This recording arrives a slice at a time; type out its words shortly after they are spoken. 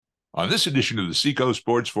On this edition of the Seacoast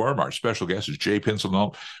Sports Forum, our special guest is Jay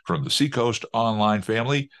Pinsonnault from the Seacoast online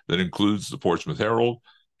family that includes the Portsmouth Herald,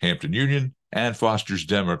 Hampton Union, and Foster's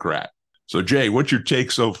Democrat. So, Jay, what's your take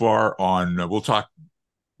so far on, we'll talk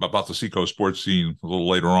about the Seacoast sports scene a little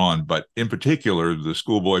later on, but in particular, the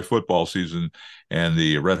schoolboy football season and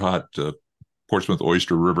the red-hot Portsmouth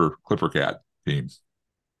Oyster River Clippercat team.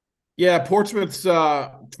 Yeah, Portsmouth's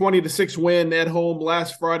 20-6 win at home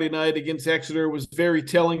last Friday night against Exeter was very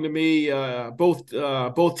telling to me.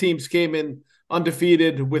 Both teams came in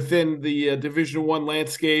undefeated within the Division I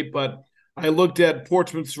landscape, but I looked at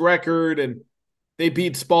Portsmouth's record, and they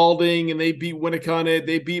beat Spalding and they beat Winnicott.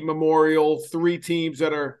 They beat Memorial, three teams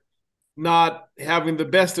that are not having the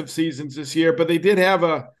best of seasons this year, but they did have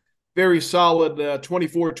a very solid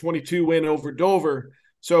 24-22 win over Dover.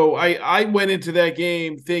 So I went into that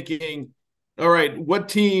game thinking, all right, what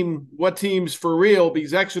teams for real?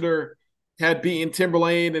 Because Exeter had beaten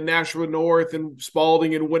Timberlane and Nashua North and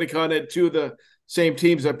Spalding and Winnicott, two of the same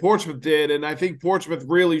teams that Portsmouth did. And I think Portsmouth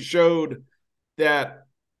really showed that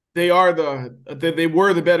they were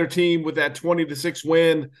the better team with that 20-6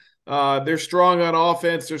 win. They're strong on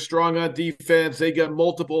offense. They're strong on defense. They got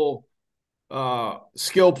multiple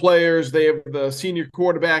skill players. They have the senior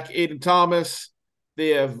quarterback, Aiden Thomas.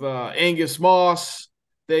 They have Angus Moss.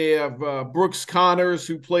 They have Brooks Connors,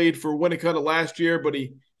 who played for Winnicott last year, but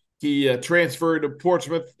he transferred to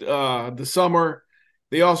Portsmouth the summer.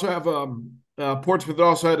 They also have Portsmouth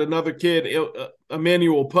also had another kid,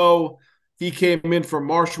 Emmanuel Poe. He came in from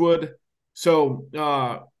Marshwood. So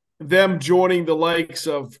them joining the likes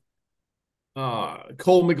of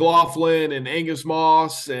Cole McLaughlin and Angus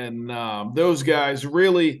Moss and those guys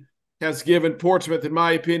really has given Portsmouth, in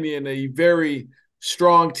my opinion, a very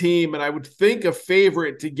strong team, and I would think a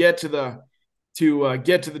favorite to get to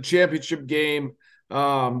the championship game.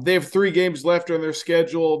 They have 3 games left on their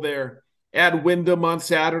schedule. They're at Wyndham on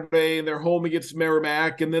Saturday, and they're home against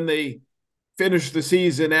Merrimack, and then they finish the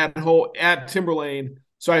season at home at Timberlane.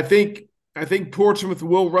 So I think Portsmouth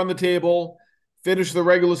will run the table, finish the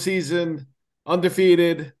regular season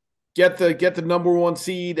undefeated, get the number 1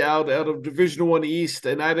 seed out of Division I East.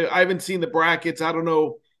 And I haven't seen the brackets. I don't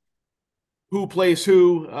know who plays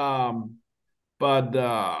who. But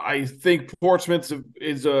I think Portsmouth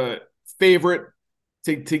is a favorite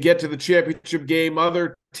to get to the championship game.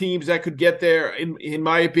 Other teams that could get there, in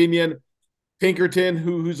my opinion, Pinkerton,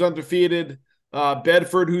 who's undefeated,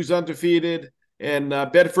 Bedford, who's undefeated, and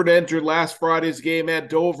Bedford entered last Friday's game at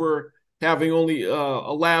Dover, having only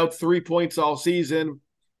allowed 3 points all season.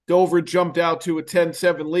 Dover jumped out to a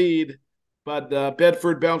 10-7 lead, but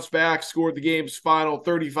Bedford bounced back, scored the game's final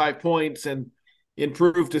 35 points, and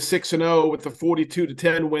improved to 6-0 with the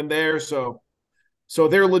 42-10 win there. So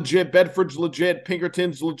they're legit. Bedford's legit.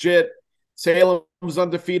 Pinkerton's legit. Salem's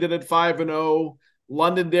undefeated at 5-0.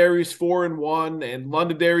 Londonderry's 4-1, and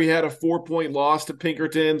Londonderry had a 4-point loss to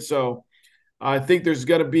Pinkerton. So I think there's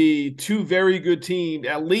going to be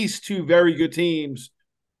at least two very good teams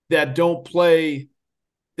that don't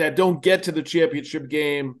get to the championship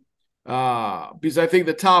game. Because I think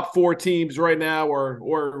the top 4 teams right now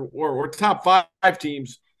or top 5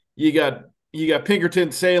 teams, you got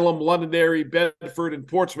Pinkerton, Salem, Londonderry, Bedford, and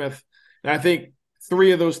Portsmouth. And I think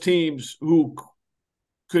 3 of those teams who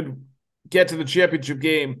could get to the championship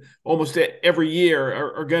game almost every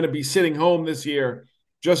year are going to be sitting home this year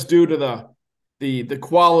just due to the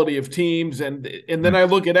quality of teams. And then I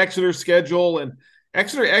look at Exeter's schedule, and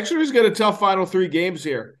Exeter's got a tough final 3 games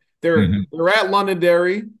here. They're at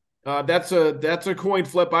Londonderry. That's a coin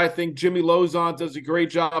flip. I think Jimmy Lozon does a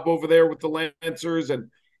great job over there with the Lancers, and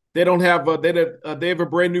they don't have they have a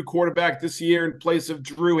brand new quarterback this year in place of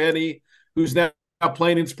Drew Henney, who's now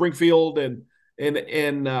playing in Springfield.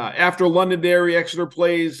 And after Londonderry, Exeter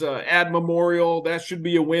plays at Memorial. That should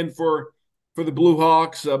be a win for the Blue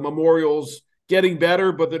Hawks. Memorial's getting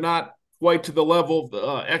better, but they're not quite to the level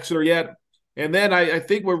of Exeter yet. And then I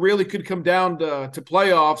think what really could come down to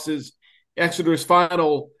playoffs is Exeter's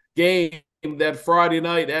final game that Friday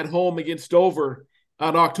night at home against Dover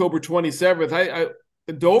on October 27th.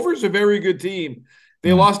 Dover's a very good team.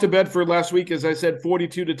 They lost to Bedford last week, as I said,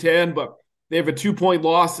 42-10, but they have a 2-point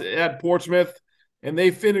loss at Portsmouth, and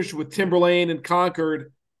they finished with Timberlane and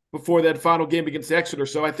Concord before that final game against Exeter.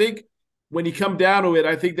 So I think when you come down to it,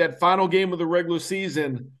 I think that final game of the regular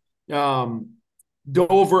season,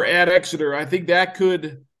 Dover at Exeter, I think that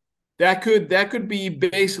could be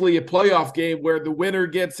basically a playoff game where the winner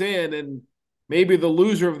gets in and maybe the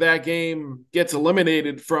loser of that game gets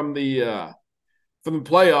eliminated from the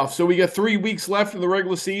playoffs. So we got 3 weeks left in the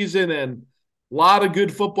regular season, and a lot of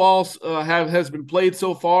good football has been played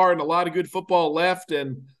so far, and a lot of good football left.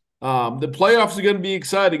 And The playoffs are going to be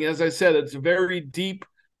exciting. As I said, it's a very deep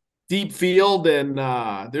field, and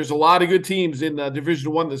there's a lot of good teams in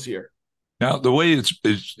Division One this year. Now, the way it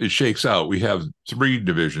shakes out, we have three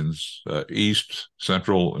divisions: East,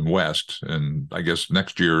 Central, and West. And I guess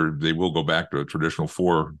next year they will go back to a traditional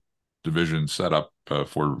four division setup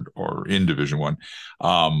for or in Division One.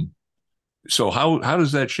 So how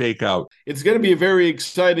does that shake out? It's going to be a very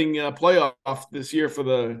exciting playoff this year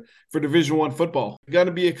for Division One football. Going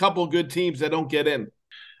to be a couple of good teams that don't get in.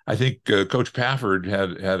 I think Coach Pafford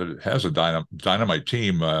has a dynamite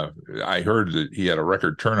team. I heard that he had a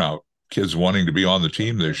record turnout, kids wanting to be on the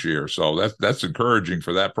team this year. So that's encouraging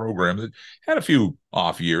for that program that had a few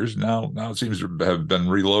off years. Now it seems to have been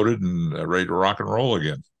reloaded and ready to rock and roll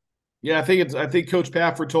again. Yeah, I think Coach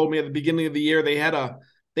Pafford told me at the beginning of the year they had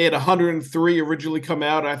 103 originally come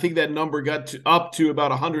out. And I think that number got up to about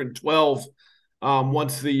 112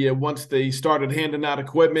 once they started handing out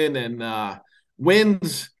equipment, and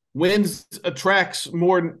wins attracts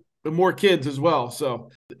more kids as well. So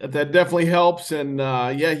that definitely helps. And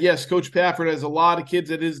yes, Coach Pafford has a lot of kids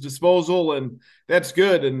at his disposal, and that's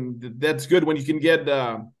good. And that's good when you can get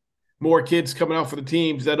more kids coming out for the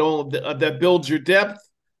teams. That builds your depth,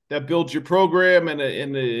 that builds your program, and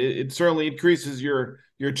it certainly increases your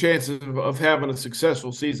chances of having a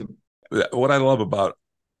successful season. What I love about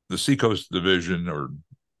the Seacoast division, or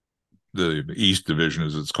the East division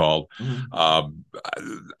as it's called,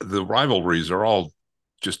 the rivalries are all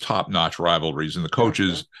just top-notch rivalries, and the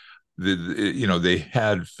coaches, they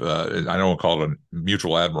had I don't want to call it a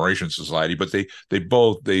mutual admiration society, but the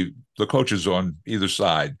coaches on either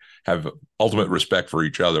side have ultimate respect for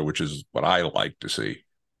each other, which is what I like to see.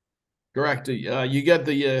 Correct. You get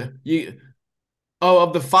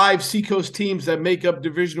of the five Seacoast teams that make up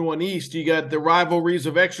Division One East, you got the rivalries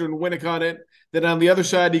of Exeter and Winnicott. Then on the other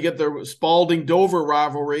side, you get the Spalding-Dover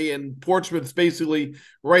rivalry, and Portsmouth's basically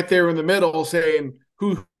right there in the middle, saying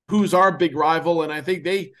who's our big rival. And I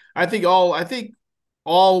think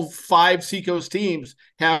all five Seacoast teams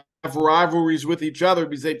have rivalries with each other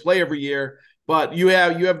because they play every year. But you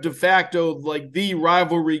have de facto like the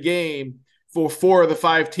rivalry game for four of the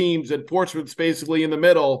five teams, and Portsmouth's basically in the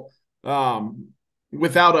middle,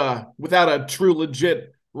 without a true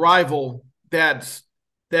legit rival that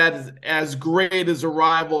is as great as a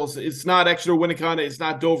rival. It's not Exeter Winnicott, it's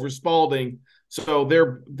not Dover Spalding. So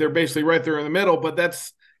they're basically right there in the middle. But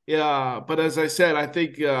but as I said, I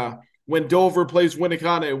think when Dover plays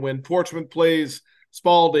Winnicott, when Portsmouth plays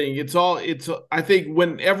Spalding, I think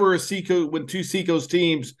whenever when two Seacoast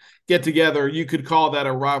teams get together, you could call that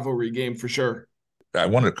a rivalry game for sure. I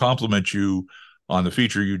want to compliment you on the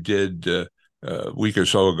feature you did a week or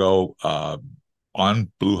so ago on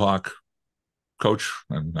Blue Hawk coach,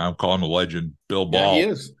 and I'll call him a legend, Bill Ball.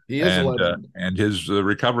 Yeah, he is a legend. And his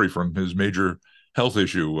recovery from his major health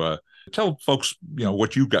issue. Tell folks,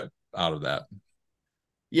 what you got out of that.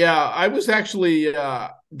 Yeah, I was actually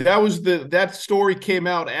that story came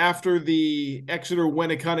out after the Exeter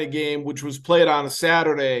Winnicott game, which was played on a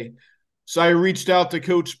Saturday. So I reached out to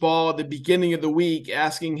Coach Ball at the beginning of the week,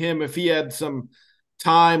 asking him if he had some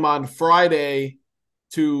time on Friday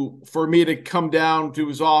for me to come down to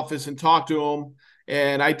his office and talk to him.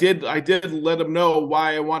 And I did let him know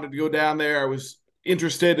why I wanted to go down there. I was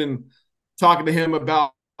interested in talking to him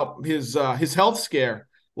about his health scare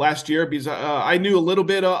last year, because I knew a little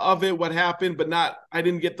bit of it, what happened, but I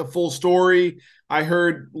didn't get the full story. I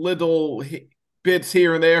heard little bits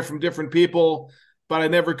here and there from different people, but I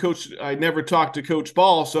never talked to Coach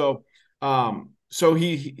Ball. So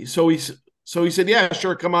he said, yeah,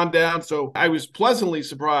 sure, come on down. So I was pleasantly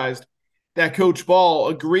surprised that Coach Ball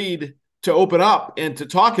agreed to open up and to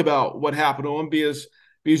talk about what happened to him, because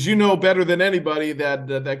you know better than anybody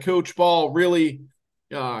that Coach Ball really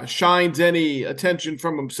shines any attention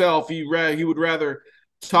from himself. He would rather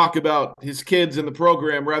talk about his kids and the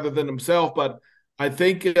program rather than himself. But I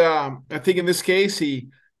think in this case he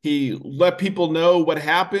let people know what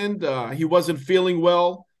happened. He wasn't feeling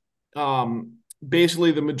well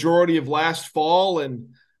basically the majority of last fall, and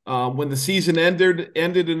when the season ended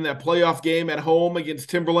in that playoff game at home against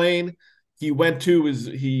Timberlane, he went to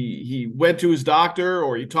his doctor,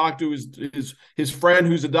 or he talked to his friend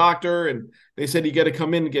who's a doctor, and they said you got to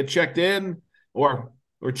come in and get checked in or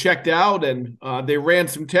checked out, and they ran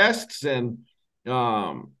some tests, and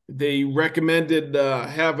they recommended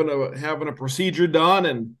having a procedure done,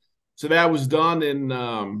 and so that was done in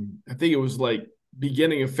I think it was like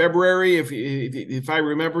beginning of February, if I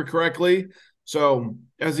remember correctly. So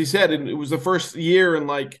as he said, it was the first year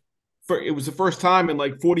it was the first time in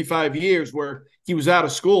like 45 years where he was out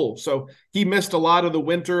of school. So he missed a lot of the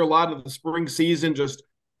winter, a lot of the spring season, just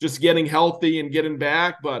just getting healthy and getting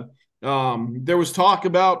back. But there was talk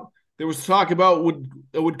about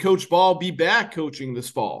would Coach Ball be back coaching this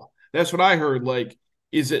fall? That's what I heard. Like,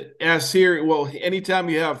 is it as serious? Well, anytime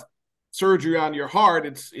you have surgery on your heart,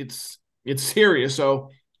 it's serious. So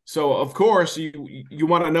of course you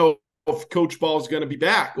want to know if Coach Ball is going to be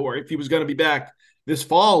back, or if he was going to be back this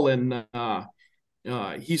fall. And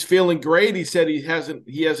he's feeling great. He said he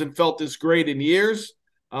hasn't felt this great in years.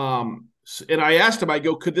 And I asked him, I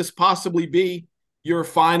go, could this possibly be your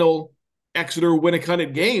final Exeter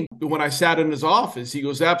Winnicott game? When I sat in his office, he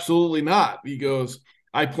goes, absolutely not. He goes,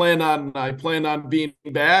 I plan on being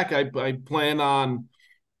back. I plan on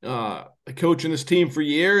coaching this team for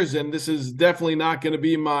years, and this is definitely not going to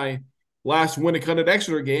be my last Winnicott at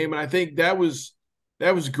Exeter game. And I think that was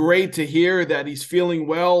great to hear, that he's feeling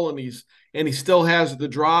well, and he still has the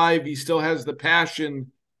drive, he still has the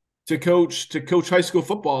passion to coach high school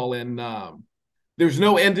football. And there's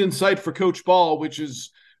no end in sight for Coach Ball, which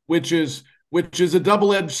is a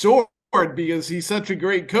double-edged sword, because he's such a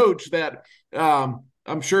great coach that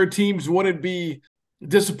I'm sure teams wouldn't be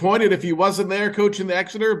disappointed if he wasn't there coaching the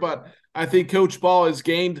Exeter. But I think Coach Ball has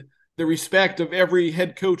gained the respect of every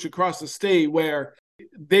head coach across the state, where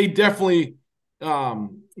they definitely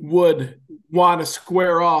would want to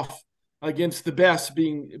square off against the best,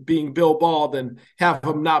 being Bill Ball, than have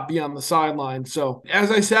him not be on the sideline. So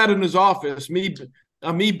as I sat in his office, me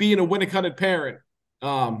being a Winnicott parent,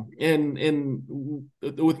 and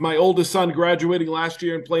with my oldest son graduating last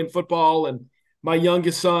year and playing football, and my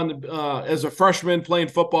youngest son as a freshman playing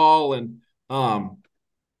football, and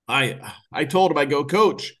I told him, I go,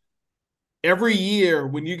 Coach, every year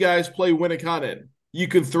when you guys play Winnicott, you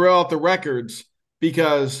can throw out the records,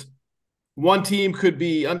 because one team could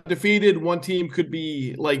be undefeated, one team could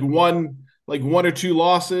be like one or two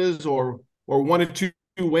losses, or one or two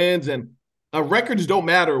wins, and records don't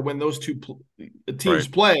matter when those two teams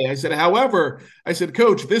play. I said, however,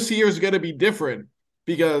 Coach, this year is going to be different,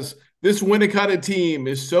 because this Winnicott team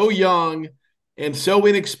is so young and so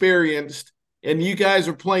inexperienced, and you guys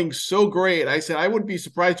are playing so great. I said, I wouldn't be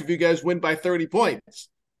surprised if you guys win by 30 points.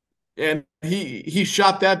 And he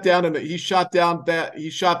shot that down, and he shot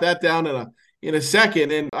that down in a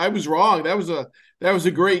second. And I was wrong. That was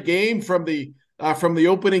a great game from the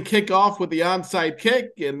opening kickoff with the onside kick,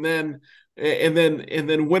 and then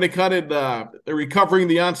Winnicott recovering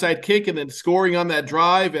the onside kick and then scoring on that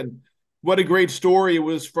drive. And what a great story it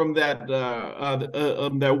was from that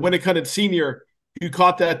Winnicott senior who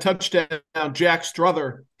caught that touchdown, Jack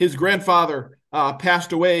Struther. His grandfather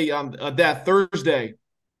passed away on that Thursday.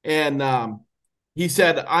 And he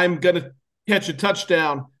said, I'm going to catch a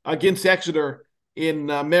touchdown against Exeter in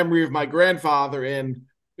memory of my grandfather. And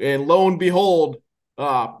lo and behold,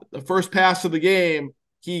 the first pass of the game,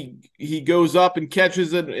 he goes up and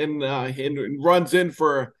catches it and runs in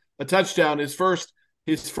for a touchdown. His first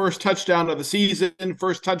touchdown of the season,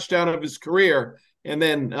 first touchdown of his career. And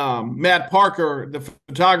then Matt Parker, the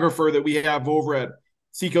photographer that we have over at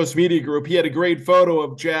Seacoast Media Group, he had a great photo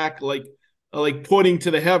of Jack like pointing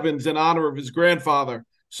to the heavens in honor of his grandfather.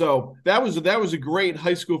 So that was a great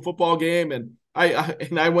high school football game. And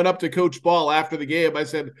I went up to Coach Ball after the game. I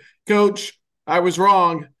said, Coach, I was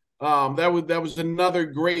wrong. That was another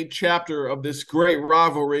great chapter of this great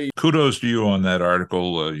rivalry. Kudos to you on that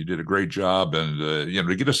article. You did a great job, and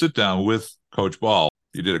to get a sit down with Coach Ball,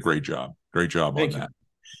 you did a great job. Great job on that.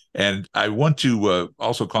 And I want to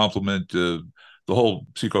also compliment the whole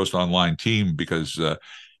Seacoast Online team, because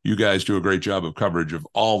you guys do a great job of coverage of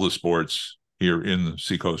all the sports here in the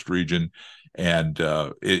Seacoast region, and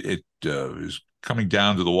it is coming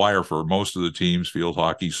down to the wire for most of the teams: field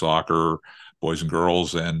hockey, soccer, boys and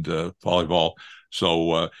girls, and volleyball.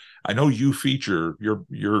 So I know you feature,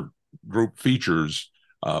 your group features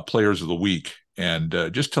players of the week, and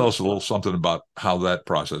just tell us a little something about how that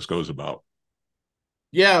process goes about.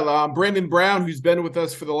 Yeah, Brandon Brown, who's been with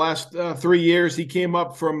us for the last 3 years, he came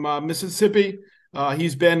up from Mississippi. I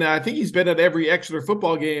think he's been at every Exeter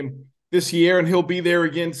football game this year, and he'll be there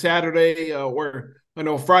again Saturday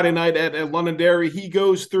Friday night at Londonderry. He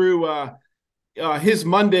goes through his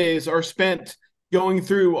Mondays are spent going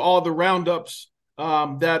through all the roundups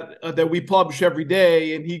that we publish every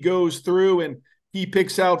day, and he goes through and he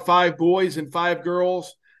picks out 5 boys and 5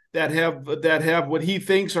 girls that have what he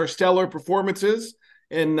thinks are stellar performances,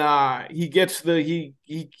 and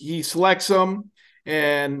he selects them,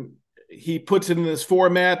 and he puts it in this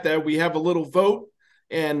format that we have a little vote,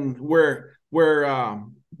 and where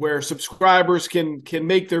subscribers can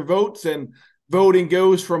make their votes, and voting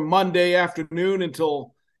goes from Monday afternoon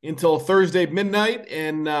until Thursday midnight,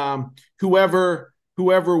 and whoever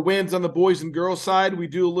whoever wins on the boys and girls side, we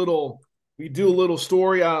do a little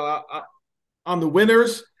story on the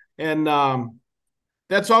winners, and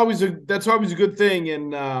that's always a good thing.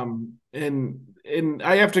 And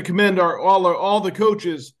I have to commend all the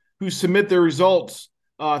coaches who submit their results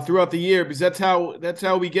throughout the year, because that's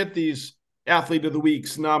how we get these athlete of the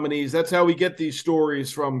week's nominees. That's how we get these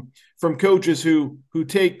stories from coaches who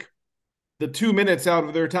take the 2 minutes out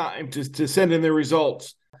of their time to send in their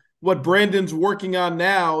results. What Brandon's working on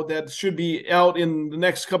now that should be out in the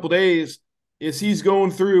next couple of days is he's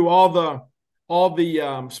going through all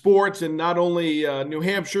the sports, and not only New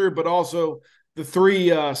Hampshire, but also the three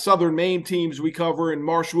Southern Maine teams we cover in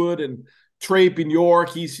Marshwood and Trape and York.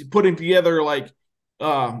 He's putting together like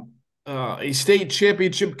a state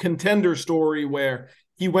championship contender story where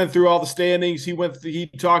he went through all the standings. He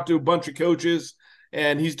talked to a bunch of coaches,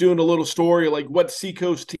 and he's doing a little story like what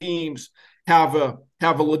Seacoast teams have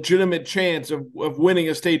a legitimate chance of winning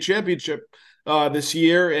a state championship this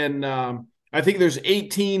year. And I think there's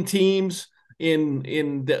 18 teams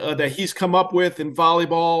that he's come up with in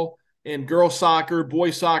volleyball and girls soccer,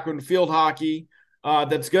 boys soccer, and field hockey.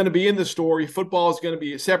 That's going to be in the story. Football is going to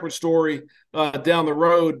be a separate story down the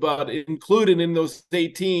road, but included in those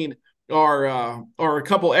 18 are a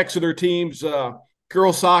couple Exeter teams,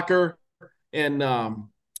 girls soccer, and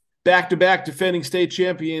back-to-back defending state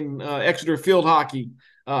champion Exeter field hockey.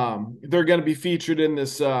 They're going to be featured in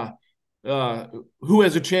this who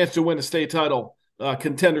has a chance to win a state title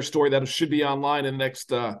contender story that should be online in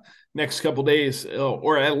the next couple days,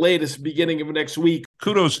 or at latest beginning of next week.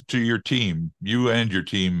 Kudos to your team, you and your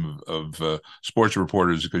team of sports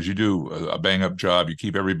reporters, because you do a bang-up job. You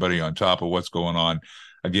keep everybody on top of what's going on,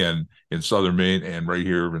 again, in Southern Maine and right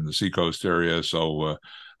here in the Seacoast area. So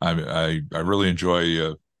I really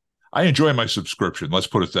enjoy my subscription. Let's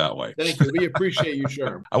put it that way. Thank you. We appreciate you,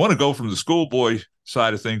 Sherm. I want to go from the schoolboy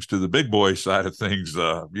side of things to the big boy side of things.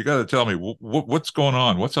 You got to tell me what's going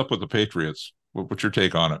on. What's up with the Patriots? What's your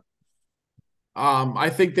take on it? I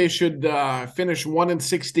think they should finish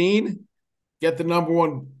 1-16, get the number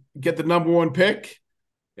one pick,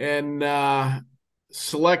 and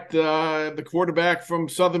select the quarterback from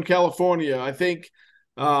Southern California. I think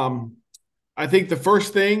the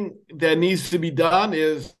first thing that needs to be done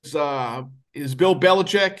is Bill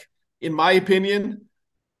Belichick, in my opinion,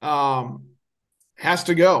 has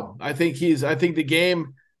to go. I think the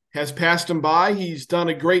game has passed him by. He's done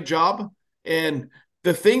a great job, and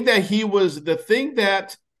the thing that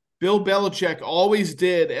Bill Belichick always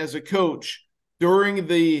did as a coach during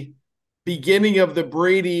the beginning of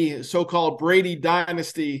the so-called Brady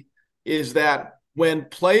dynasty is that when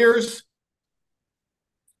players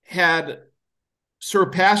had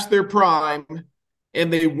surpassed their prime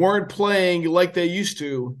and they weren't playing like they used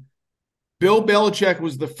to, Bill Belichick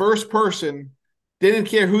was the first person, didn't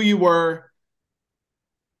care who you were,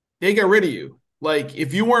 they got rid of you. Like,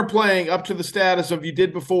 if you weren't playing up to the status of you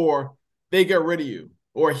did before, they got rid of you,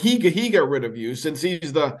 or he got rid of you, since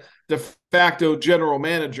he's the de facto general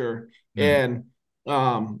manager. And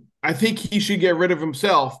I think he should get rid of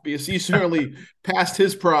himself, because he certainly passed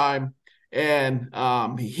his prime. And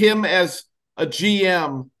him as a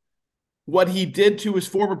GM, what he did to his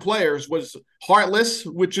former players was heartless,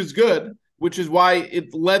 which is good, which is why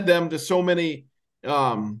it led them to so many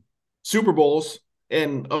Super Bowls.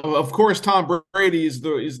 And of course, Tom Brady is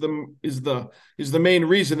the main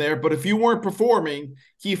reason there. But if you weren't performing,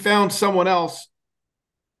 he found someone else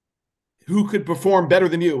who could perform better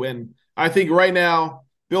than you. And I think right now,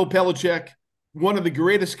 Bill Belichick, one of the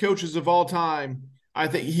greatest coaches of all time, I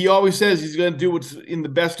think he always says he's going to do what's in the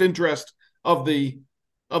best interest of the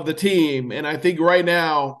team. And I think right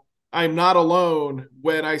now, I'm not alone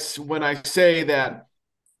when I say that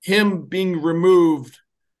him being removed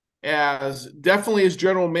definitely as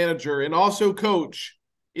general manager and also coach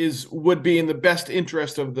would be in the best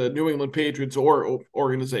interest of the New England Patriots or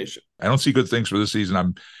organization. I don't see good things for this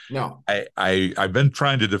season. No. I've been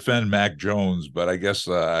trying to defend Mac Jones, but I guess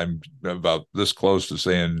I'm about this close to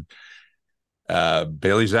saying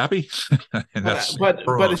Bailey Zappi. And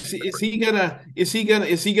but is he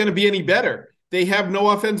gonna be any better? They have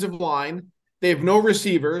no offensive line. They have no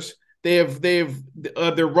receivers.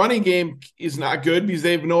 Their running game is not good because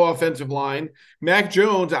they have no offensive line. Mac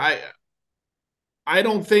Jones, I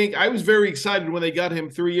don't think, I was very excited when they got him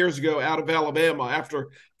 3 years ago out of Alabama after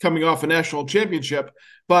coming off a national championship.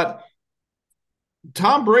 But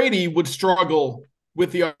Tom Brady would struggle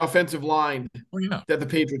with the offensive line that the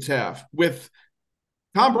Patriots have. With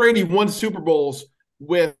Tom Brady won Super Bowls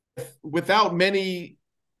without many.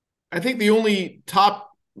 I think the only top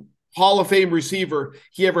Hall of Fame receiver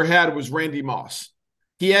he ever had was Randy Moss.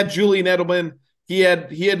 He had Julian Edelman. he had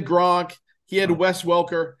Gronk, he had Wes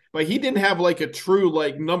Welker, but he didn't have like a true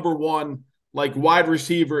like number one like wide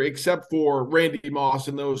receiver except for Randy Moss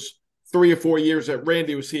in those 3 or 4 years that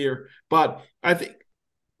Randy was here. But I think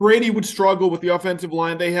Brady would struggle with the offensive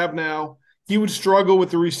line they have now. He would struggle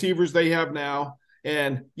with the receivers they have now.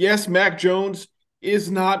 And yes, Mac Jones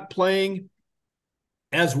is not playing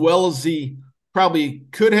as well as he probably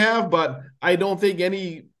could have, but I don't think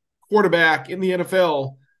any quarterback in the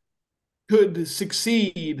NFL could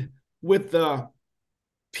succeed with the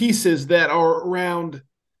pieces that are around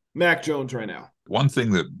Mac Jones right now. One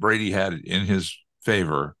thing that Brady had in his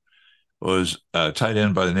favor was a tight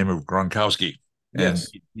end by the name of Gronkowski. And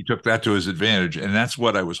Yes. he took that to his advantage. And that's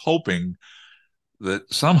what I was hoping,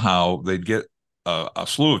 that somehow they'd get a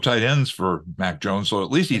slew of tight ends for Mac Jones. So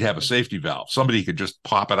at least he'd have a safety valve. Somebody could just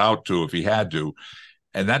pop it out to if he had to.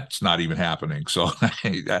 And that's not even happening. So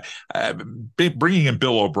bringing in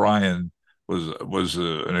Bill O'Brien was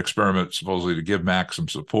an experiment supposedly to give Mac some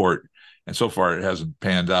support. And so far it hasn't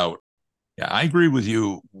panned out. Yeah, I agree with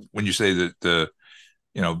you when you say that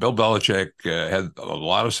Bill Belichick had a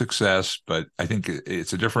lot of success, but I think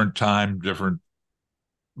it's a different time, different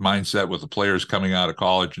mindset with the players coming out of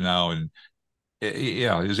college now. And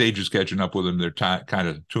his age is catching up with him. They're kind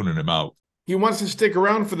of tuning him out. He wants to stick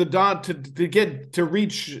around for the Don to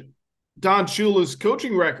reach Don Shula's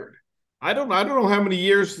coaching record. I don't know how many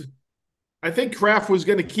years. I think Kraft was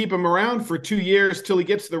going to keep him around for 2 years till he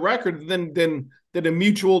gets the record, then a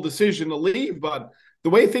mutual decision to leave. But the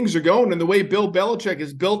way things are going and the way Bill Belichick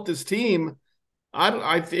has built this team, I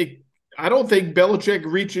don't think Belichick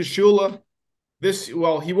reaches Shula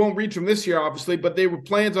he won't reach him this year, obviously, but they were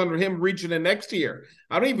plans on him reaching it next year.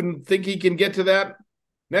 I don't even think he can get to that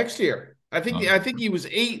next year. I think he was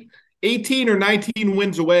 18 or 19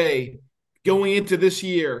 wins away going into this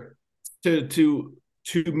year to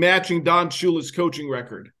matching Don Shula's coaching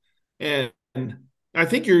record. And I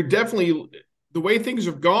think you're definitely, the way things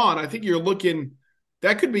have gone, I think you're looking,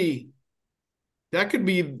 that could be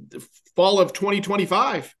the fall of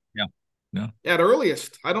 2025. Yeah. At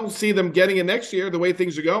earliest. I don't see them getting it next year the way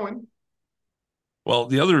things are going. Well,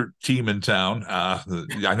 the other team in town, I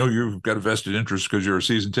know you've got a vested interest because you're a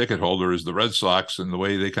season ticket holder, is the Red Sox, and the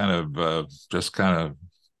way they kind of just kind of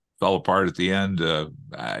fell apart at the end.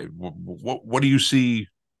 What do you see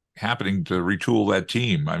happening to retool that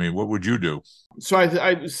team? I mean, what would you do? So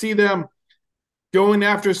I see them going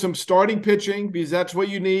after some starting pitching because that's what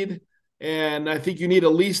you need. And I think you need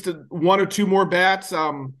at least one or two more bats.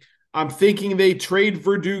 I'm thinking they trade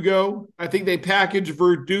Verdugo. I think they package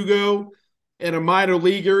Verdugo and a minor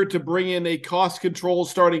leaguer to bring in a cost control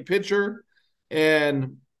starting pitcher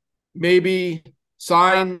and maybe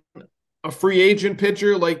sign a free agent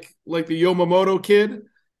pitcher like the Yamamoto kid.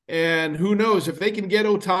 And who knows if they can get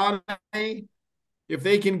Ohtani, if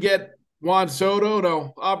they can get Juan Soto.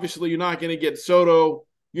 No, obviously you're not going to get Soto.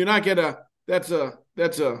 You're not going to, that's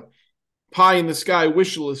a pie in the sky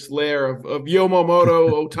wish list layer of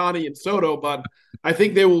Yamamoto, Ohtani, and Soto. But I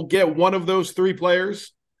think they will get one of those three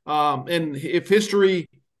players. And if history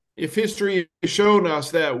has shown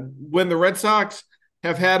us that when the Red Sox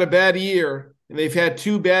have had a bad year and they've had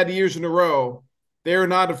 2 bad years in a row, they're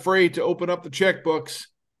not afraid to open up the checkbooks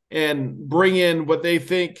and bring in what they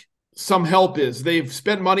think some help is. They've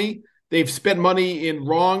spent money in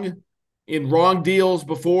wrong deals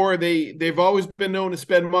before. They've always been known to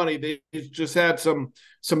spend money. They've just had some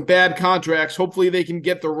bad contracts. Hopefully they can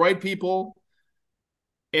get the right people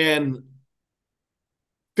and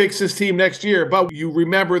fix this team next year. But you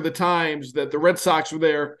remember the times that the Red Sox were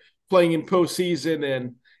there playing in postseason,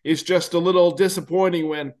 and it's just a little disappointing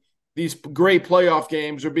when these great playoff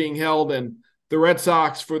games are being held and the Red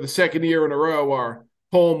Sox for the second year in a row are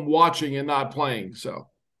home watching and not playing. So,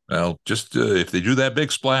 well, just if they do that big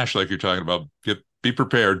splash like you're talking about, be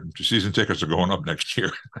prepared. Season tickets are going up next year.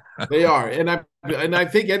 They are, and I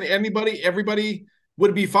think everybody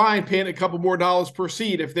would be fine paying a couple more dollars per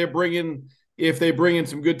seat if they bring in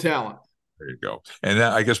some good talent. There you go. And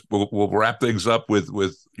I guess we'll wrap things up with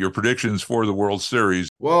your predictions for the World Series.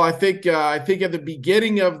 Well, I think at the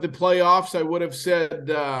beginning of the playoffs, I would have said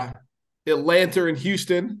Atlanta and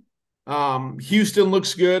Houston. Houston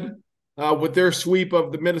looks good with their sweep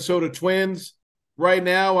of the Minnesota Twins. Right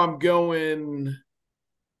now, I'm going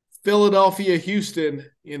Philadelphia, Houston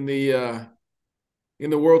in the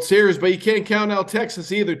World Series, but you can't count out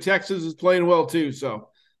Texas either. Texas is playing well too, so.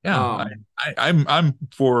 Yeah, I'm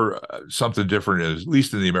for something different, at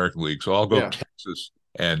least in the American League. So I'll go Texas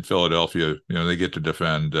and Philadelphia. They get to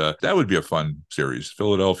defend. That would be a fun series,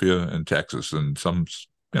 Philadelphia and Texas, and some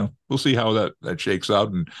we'll see how that shakes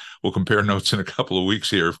out, and we'll compare notes in a couple of weeks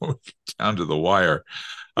here when we get down to the wire.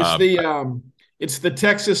 It's the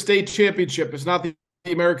Texas State Championship. It's not the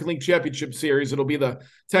American League Championship Series. It'll be the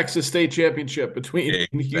Texas State Championship between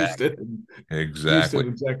Houston and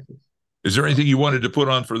Texas. Is there anything you wanted to put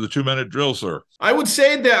on for the 2-minute drill, sir? I would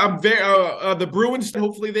say that I'm very the Bruins.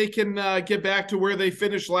 Hopefully, they can get back to where they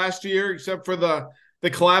finished last year, except for the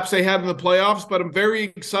collapse they had in the playoffs. But I'm very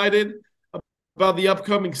excited about the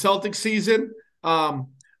upcoming Celtics season.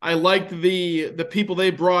 I liked the people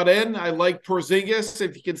they brought in. I like Porzingis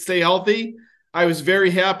if he can stay healthy. I was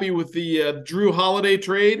very happy with the Drew Holiday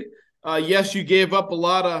trade. Yes, you gave up a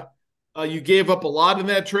lot in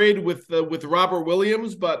that trade with Robert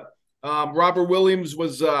Williams, but Robert Williams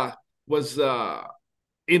was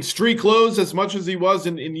in street clothes as much as he was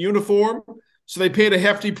in uniform. So they paid a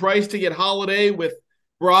hefty price to get Holiday with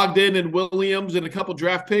Brogdon and Williams and a couple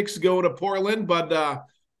draft picks going to Portland. But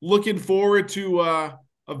looking forward to a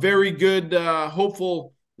very good,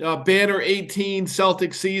 hopeful Banner 18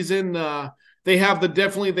 Celtics season. They have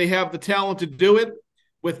the talent to do it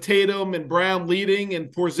with Tatum and Brown leading, and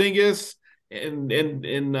Porzingis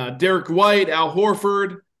and Derek White, Al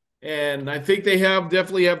Horford. And I think they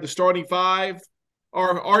definitely have the starting five,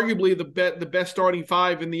 or arguably the best starting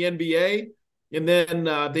five in the NBA. And then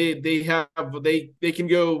they can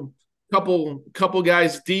go couple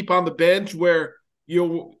guys deep on the bench where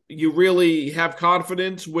you really have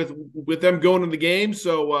confidence with them going in the game.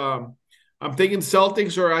 So I'm thinking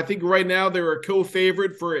Celtics I think right now they're a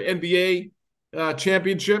co-favorite for NBA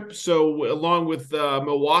championship. So along with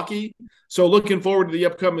Milwaukee. So looking forward to the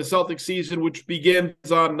upcoming Celtics season, which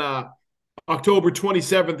begins on October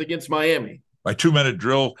 27th against Miami. My 2-minute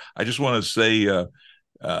drill, I just want to say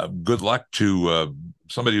good luck to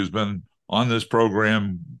somebody who's been on this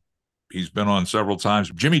program. He's been on several times.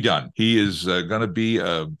 Jimmy Dunn. He is going to be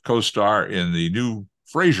a co-star in the new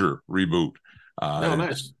Frasier reboot.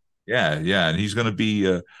 Nice. Yeah. And he's going to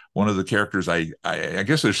be one of the characters. I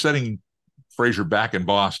guess they're setting Frasier back in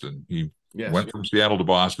Boston. He went from Seattle to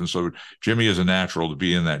Boston, so Jimmy is a natural to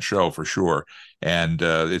be in that show for sure. And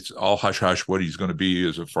it's all hush-hush what he's going to be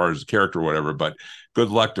as far as the character or whatever, but good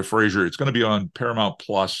luck to Frasier. It's going to be on Paramount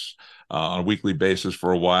Plus on a weekly basis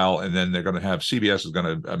for a while, and then they're going to have CBS is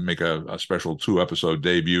going to make a special 2-episode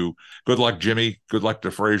debut. Good luck, Jimmy. Good luck to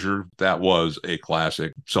Frasier. That was a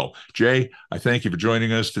classic. So, Jay, I thank you for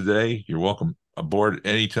joining us today. You're welcome aboard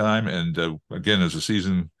anytime. And again, as the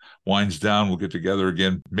season winds down, we'll get together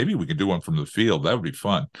again. Maybe we can do one from the field. That would be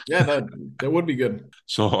fun. Yeah, that would be good.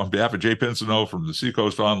 So on behalf of Jay Pinsonnault from the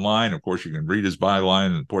Seacoast Online, of course, you can read his byline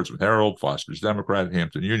in the Portsmouth Herald, Foster's Democrat,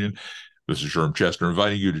 Hampton Union. This is Sherm Chester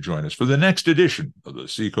inviting you to join us for the next edition of the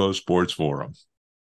Seacoast Sports Forum.